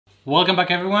Welcome back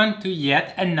everyone to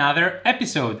yet another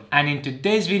episode, and in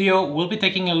today's video we'll be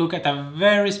taking a look at a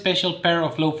very special pair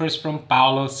of loafers from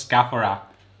Paolo Scafora.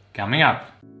 Coming up.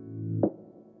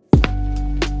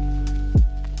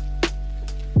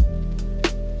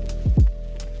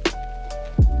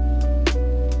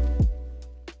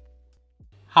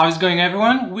 How's it going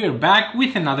everyone? We're back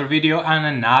with another video and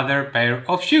another pair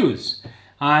of shoes.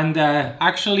 And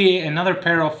actually another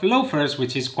pair of loafers,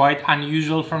 which is quite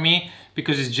unusual for me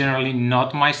because it's generally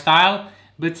not my style.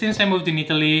 But since I moved in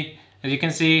Italy, as you can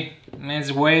see,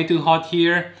 it's way too hot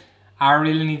here. I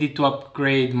really needed to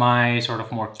upgrade my sort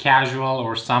of more casual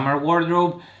or summer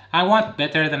wardrobe. I want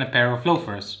better than a pair of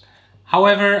loafers.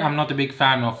 However, I'm not a big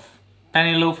fan of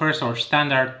penny loafers or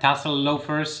standard tassel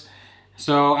loafers.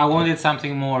 So I wanted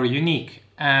something more unique.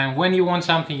 And when you want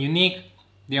something unique,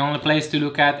 the only place to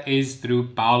look at is through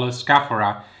Paolo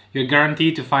Scafora. You're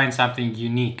guaranteed to find something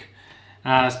unique.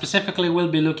 Specifically,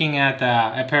 we'll be looking at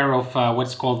a pair of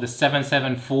what's called the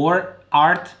 774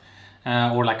 art,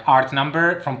 or like art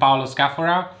number from Paolo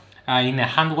Scafora, in a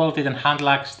hand-welted and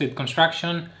hand-lasted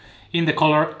construction in the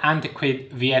color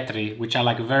Handmade Loafers, which I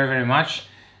like very, very much.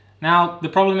 Now, the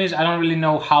problem is I don't really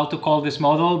know how to call this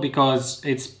model because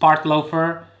it's part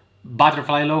loafer,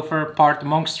 butterfly loafer, part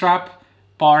monk strap,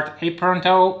 part apron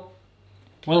toe.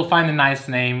 We'll find a nice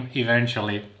name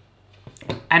eventually.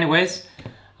 Anyways,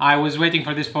 I was waiting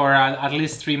for this for at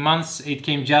least 3 months. It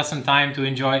came just in time to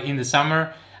enjoy in the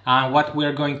summer. What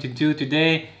we're going to do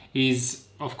today is,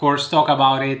 of course, talk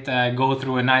about it, go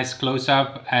through a nice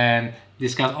close-up and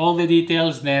discuss all the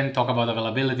details, then talk about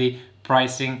availability,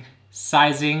 pricing,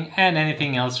 sizing, and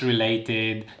anything else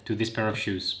related to this pair of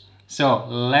shoes. So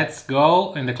let's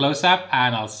go in the close-up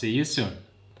and I'll see you soon.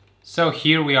 So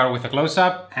here we are with a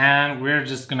close-up and we're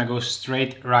just gonna go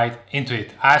straight right into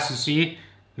it. As you see,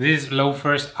 these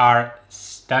loafers are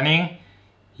stunning,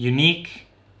 unique,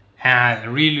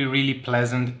 and really, really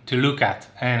pleasant to look at.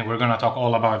 And we're gonna talk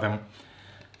all about them.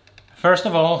 First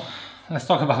of all, let's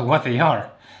talk about what they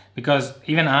are, because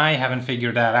even I haven't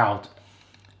figured that out.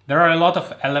 There are a lot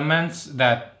of elements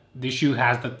that the shoe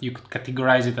has that you could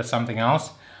categorize it as something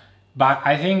else. But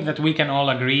I think that we can all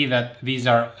agree that these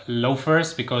are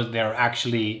loafers because they're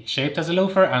actually shaped as a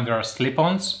loafer and there are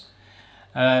slip-ons.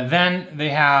 Then they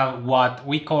have what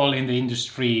we call in the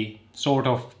industry sort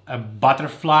of a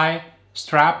butterfly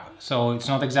strap. So it's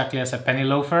not exactly as a penny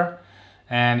loafer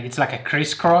and it's like a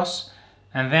crisscross.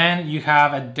 And then you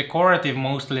have a decorative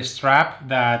mostly strap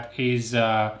that is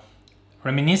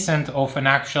reminiscent of an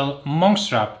actual monk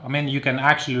strap. I mean, you can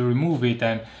actually remove it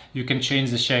and you can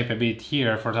change the shape a bit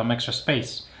here for some extra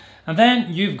space. And then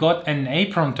you've got an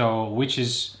apron toe, which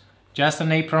is just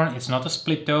an apron. It's not a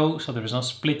split toe, so there is no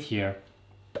split here.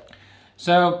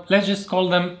 So let's just call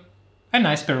them a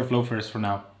nice pair of loafers for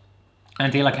now,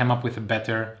 until I come up with a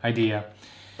better idea.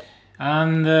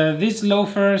 And these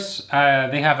loafers,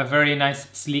 they have a very nice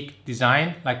sleek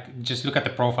design. Like, just look at the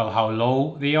profile, how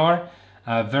low they are.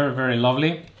 Very, very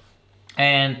lovely.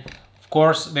 And of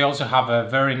course, they also have a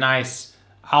very nice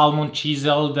almond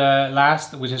chiseled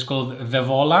last, which is called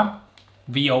Vola,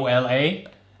 V-O-L-A.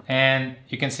 And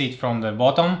you can see it from the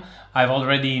bottom. I've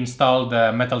already installed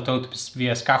the metal toe tips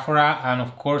via Scafora, and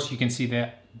of course you can see the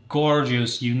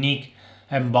gorgeous, unique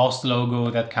embossed logo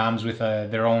that comes with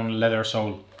their own leather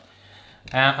sole.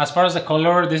 As far as the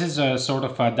color, this is a sort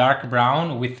of a dark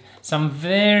brown with some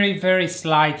very, very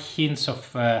slight hints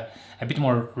of a bit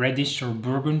more reddish or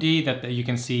burgundy that you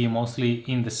can see mostly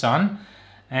in the sun.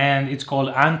 And it's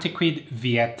called Handmade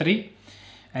Loafers.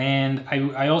 And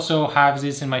I also have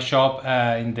this in my shop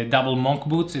in the double monk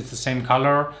boots. It's the same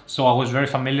color, so I was very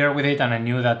familiar with it, and I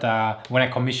knew that when I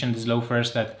commissioned these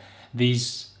loafers that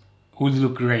these would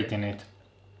look great in it.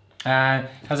 It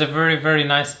has a very, very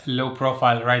nice low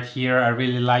profile right here. I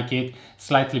really like it.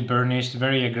 Slightly burnished,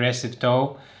 very aggressive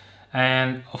toe.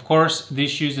 And of course,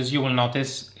 these shoes, as you will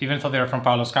notice, even though they're from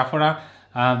Paolo Scafora,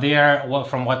 they are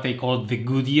from what they call the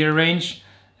Goodyear range.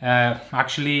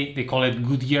 Actually, they call it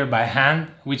Goodyear by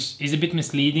hand, which is a bit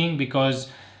misleading because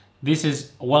this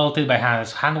is welted by hand.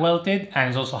 It's hand welted and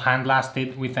it's also hand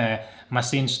lasted with a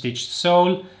machine stitched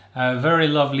sole. Very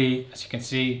lovely, as you can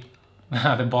see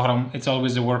at the bottom. It's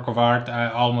always a work of art. I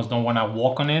almost don't want to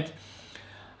walk on it.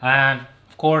 And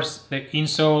of course, the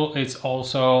insole is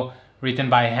also written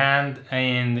by hand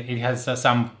and it has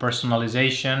some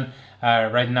personalization.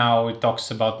 Right now it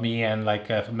talks about me and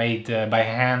like made by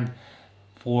hand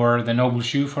for the Noble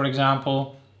shoe, for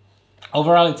example.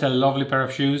 Overall, it's a lovely pair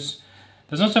of shoes.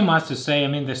 There's not so much to say. I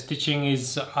mean, the stitching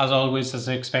is, as always, as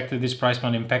I expected, this price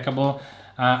point impeccable.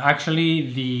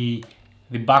 Actually,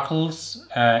 the buckles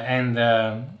and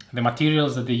the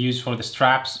materials that they use for the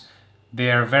straps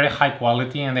They are very high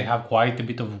quality and they have quite a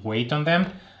bit of weight on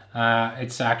them.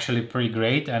 It's actually pretty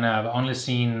great, and I've only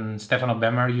seen Stefano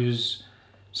Bemer use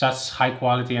such high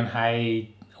quality and high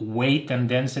weight and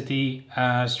density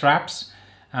straps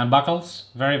and buckles.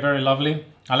 Very, very lovely.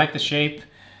 I like the shape.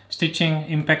 Stitching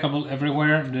impeccable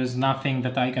everywhere. There's nothing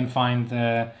that I can find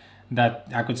that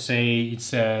I could say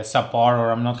it's subpar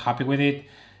or I'm not happy with it.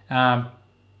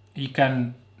 You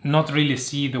can not really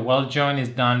see the weld joint is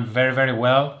done very, very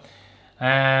well,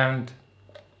 and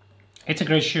it's a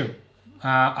great shoe.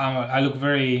 I look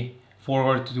very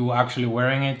forward to actually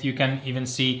wearing it. You can even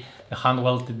see the hand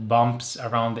welded bumps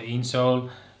around the insole,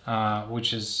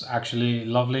 which is actually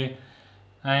lovely.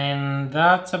 And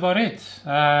that's about it.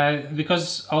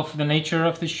 Because of the nature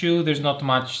of the shoe, there's not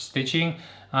much stitching.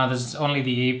 There's only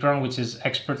the apron, which is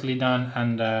expertly done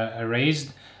and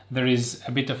raised. There is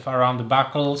a bit of around the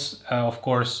buckles, of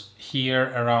course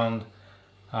here around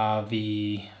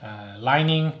the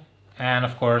lining, and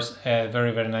of course a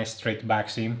very, very nice straight back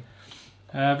seam.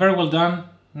 Very well done,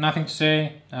 nothing to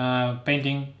say.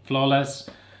 Painting flawless,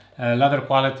 leather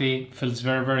quality feels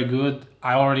very, very good.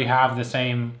 I already have the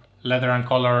same leather and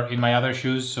color in my other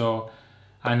shoes, so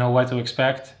I know what to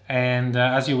expect, and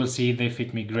as you will see, they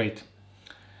fit me great.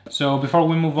 So before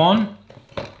we move on,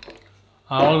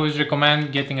 I always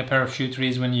recommend getting a pair of shoe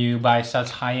trees when you buy such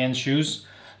high-end shoes.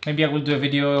 Maybe I will do a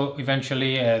video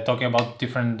eventually talking about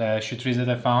different shoe trees that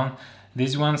I found.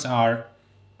 These ones are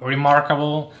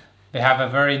remarkable. They have a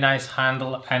very nice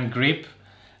handle and grip.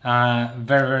 Very,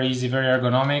 very easy, very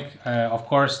ergonomic. Of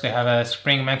course, they have a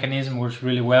spring mechanism, works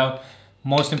really well.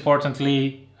 Most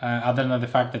importantly, other than the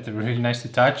fact that they're really nice to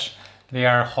touch, they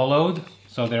are hollowed,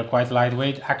 so they're quite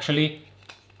lightweight. Actually,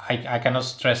 I cannot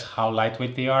stress how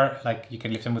lightweight they are. Like, you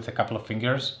can lift them with a couple of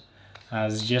fingers.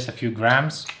 It's just a few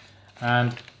grams.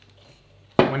 And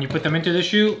when you put them into the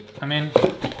shoe, I mean,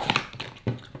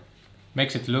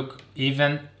 makes it look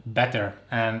even better,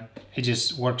 and it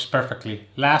just works perfectly.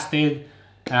 Lasted,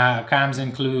 comes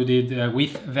included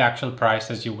with the actual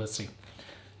price, as you will see.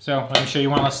 So let me show you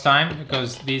one last time,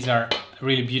 because these are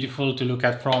really beautiful to look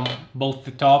at from both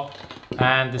the top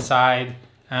and the side,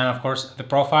 and of course the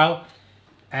profile.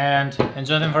 And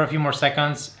enjoy them for a few more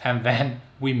seconds, and then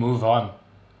we move on.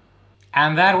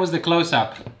 And that was the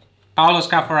close-up. Paolo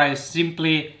Scafora is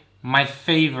simply my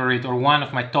favorite, or one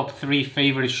of my top 3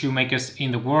 favorite shoemakers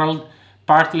in the world,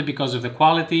 partly because of the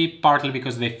quality, partly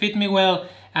because they fit me well,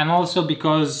 and also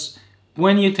because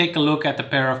when you take a look at a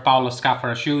pair of Paolo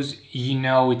Scafora shoes, you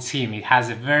know it's him. It has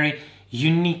a very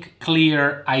unique,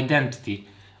 clear identity.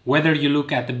 Whether you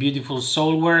look at the beautiful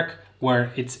sole work,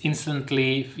 where it's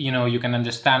instantly, you know, you can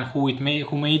understand who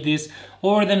made this,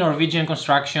 or the Norwegian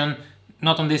construction,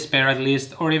 not on this pair at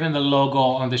least, or even the logo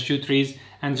on the shoe trees,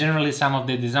 and generally some of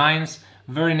the designs,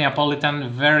 very Neapolitan,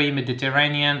 very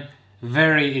Mediterranean,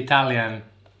 very Italian.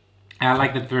 I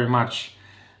like that very much.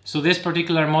 So this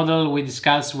particular model, we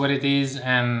discussed what it is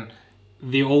and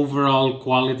the overall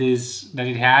qualities that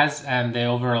it has and the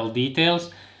overall details.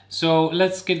 So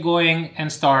let's get going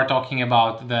and start talking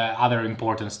about the other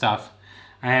important stuff.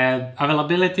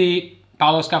 Availability,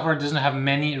 Paolo Scafora doesn't have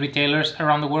many retailers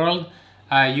around the world.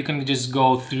 You can just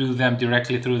go through them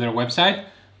directly through their website,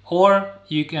 or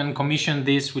you can commission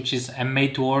this, which is a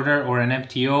made to order or an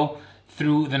MTO,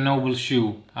 through the Noble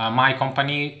Shoe. My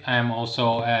company, I am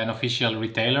also an official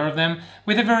retailer of them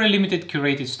with a very limited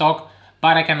curated stock,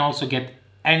 but I can also get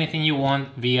anything you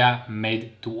want via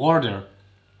made to order.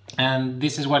 And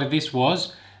this is what this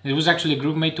was. It was actually a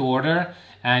group made to order,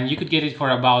 and you could get it for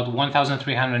about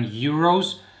 1,300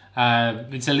 euros.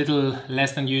 It's a little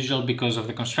less than usual because of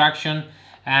the construction,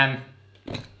 and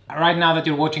right now that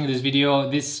you're watching this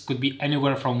video, this could be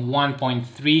anywhere from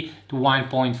 1.3 to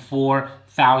 1.4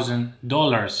 thousand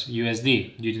dollars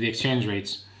USD due to the exchange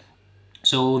rates.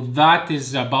 So that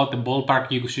is about the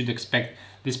ballpark you should expect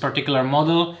this particular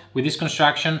model with this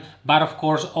construction, but of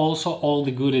course also all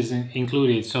the good is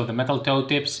included. So the metal toe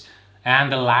tips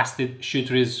and the lasted shoe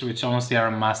trees, which honestly are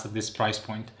a must at this price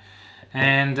point.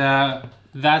 And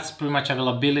that's pretty much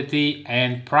availability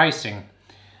and pricing.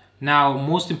 Now,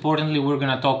 most importantly, we're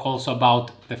gonna talk also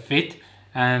about the fit,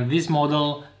 and this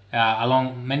model,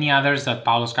 along many others that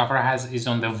Paolo Scafora has, is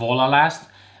on the Vola Last,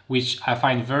 which I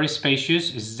find very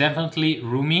spacious. It's definitely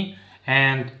roomy,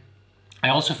 and I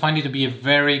also find it to be a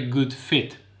very good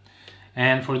fit.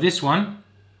 And for this one,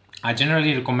 I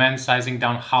generally recommend sizing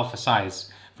down half a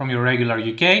size from your regular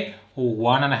UK or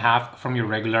 1.5 from your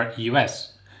regular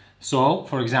US. So,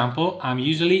 for example, I'm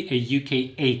usually a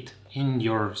UK 8 in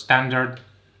your standard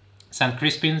St.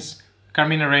 Crispin's,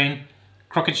 Carmina Rain,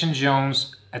 Crockett &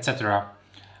 Jones, etc.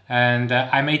 And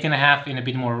I'm 8.5 in a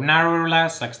bit more narrower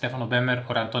last, like Stefano Bemmer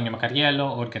or Antonio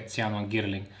Macariello or Graziano and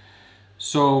Girling.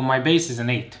 So my base is an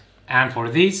 8. And for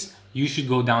this, you should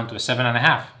go down to a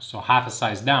 7.5, so half a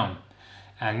size down.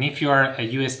 And if you are a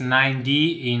US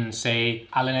 9D in, say,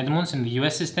 Allen Edmonds in the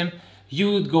US system,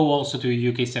 you would go also to a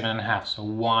UK 7.5, so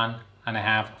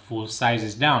 1.5 full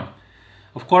sizes down.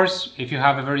 Of course, if you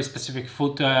have a very specific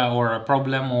foot or a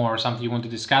problem or something you want to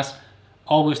discuss,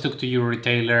 always talk to your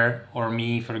retailer or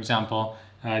me, for example,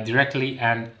 directly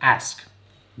and ask.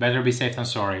 Better be safe than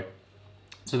sorry.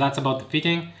 So that's about the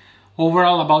fitting.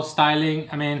 Overall, about styling,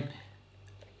 I mean,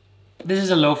 this is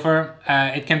a loafer.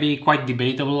 It can be quite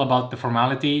debatable about the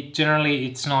formality. Generally,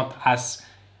 it's not as,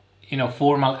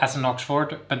 formal as an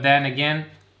Oxford. But then again,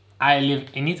 I live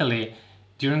in Italy.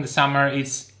 During the summer,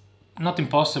 it's not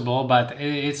impossible, but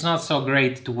it's not so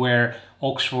great to wear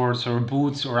Oxfords or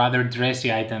boots or other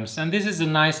dressy items. And this is a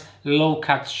nice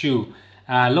low-cut shoe.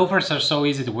 Loafers are so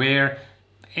easy to wear.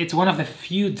 It's one of the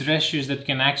few dress shoes that you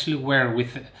can actually wear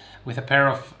with a pair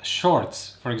of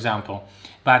shorts, for example.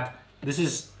 But this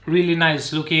is really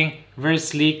nice looking, very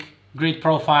sleek, great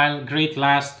profile, great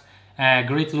last,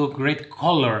 great look, great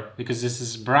color, because this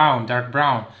is brown, dark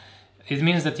brown. It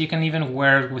means that you can even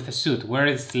wear it with a suit, whether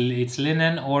it's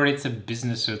linen or it's a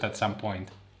business suit at some point.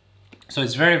 So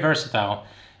it's very versatile,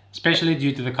 especially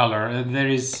due to the color.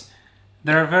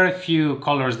 There are very few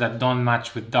colors that don't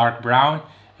match with dark brown,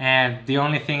 and the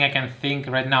only thing I can think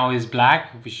right now is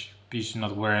black, which you should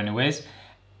not wear anyways,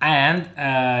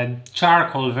 and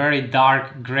charcoal, very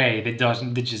dark gray. They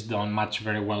just don't match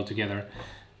very well together.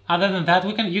 Other than that,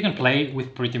 you can play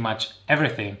with pretty much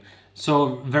everything.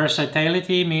 So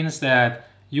versatility means that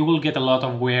you will get a lot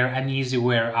of wear and easy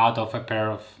wear out of a pair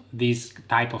of these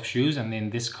type of shoes and in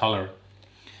this color.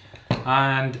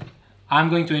 And I'm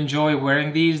going to enjoy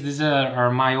wearing these. These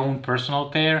are my own personal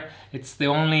pair. It's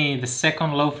the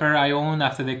second loafer I own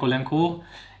after the Colincourt.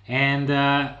 And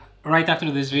right after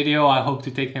this video, I hope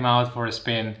to take them out for a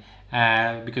spin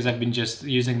because I've been just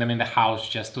using them in the house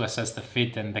just to assess the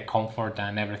fit and the comfort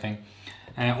and everything.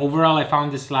 Overall, I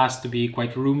found this last to be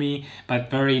quite roomy, but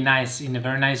very nice, in a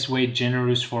very nice way,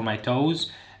 generous for my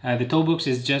toes. The toe box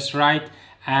is just right,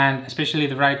 and especially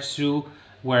the right shoe,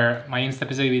 where my instep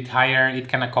is a bit higher, it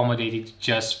can accommodate it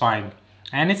just fine.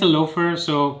 And it's a loafer,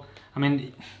 so, I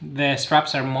mean, the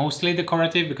straps are mostly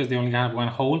decorative because they only have one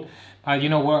hole. But you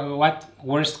know what?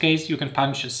 Worst case, you can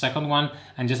punch a second one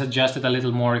and just adjust it a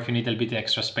little more if you need a bit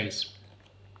extra space.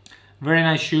 Very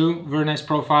nice shoe, very nice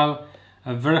profile.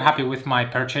 Very happy with my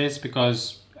purchase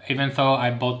because even though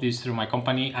I bought these through my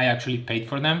company, I actually paid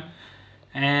for them.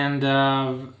 And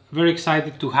very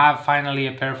excited to have finally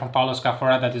a pair from Paolo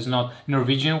Scafora that is not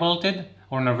Norwegian welted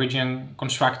or Norwegian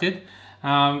constructed,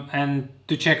 and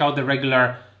to check out the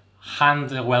regular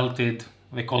hand welted,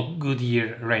 they call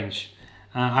Goodyear range.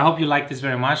 I hope you like this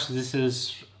very much. This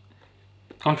is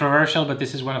controversial, but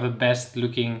this is one of the best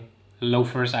looking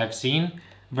loafers I've seen.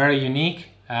 Very unique.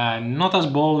 Not as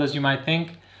bold as you might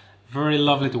think, very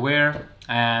lovely to wear,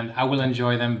 and I will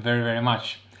enjoy them very, very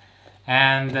much.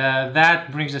 And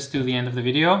that brings us to the end of the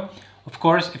video. Of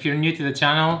course, if you're new to the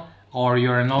channel or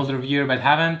you're an older viewer but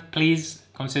haven't, please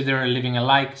consider leaving a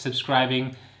like,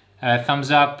 subscribing,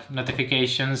 thumbs up,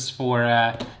 notifications for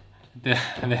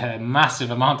the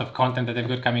massive amount of content that I've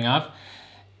got coming up.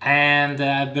 And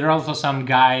there are also some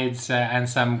guides and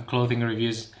some clothing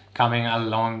reviews coming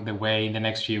along the way in the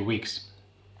next few weeks.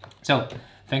 So,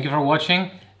 thank you for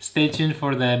watching, stay tuned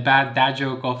for the bad dad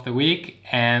joke of the week,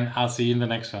 and I'll see you in the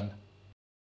next one.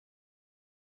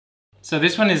 So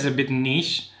this one is a bit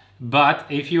niche, but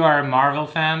if you are a Marvel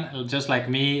fan, just like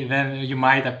me, then you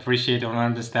might appreciate or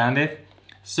understand it.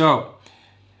 So,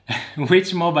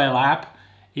 which mobile app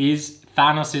is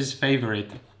Thanos'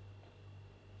 favorite?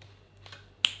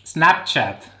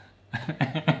 Snapchat.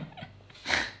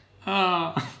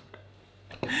 Oh.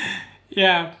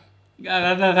 Yeah.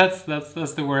 That's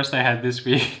the worst I had this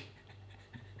week.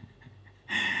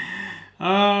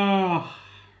 Oh,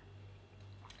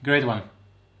 great one.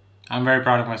 I'm very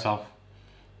proud of myself.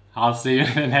 I'll see you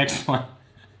in the next one.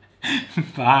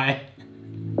 Bye.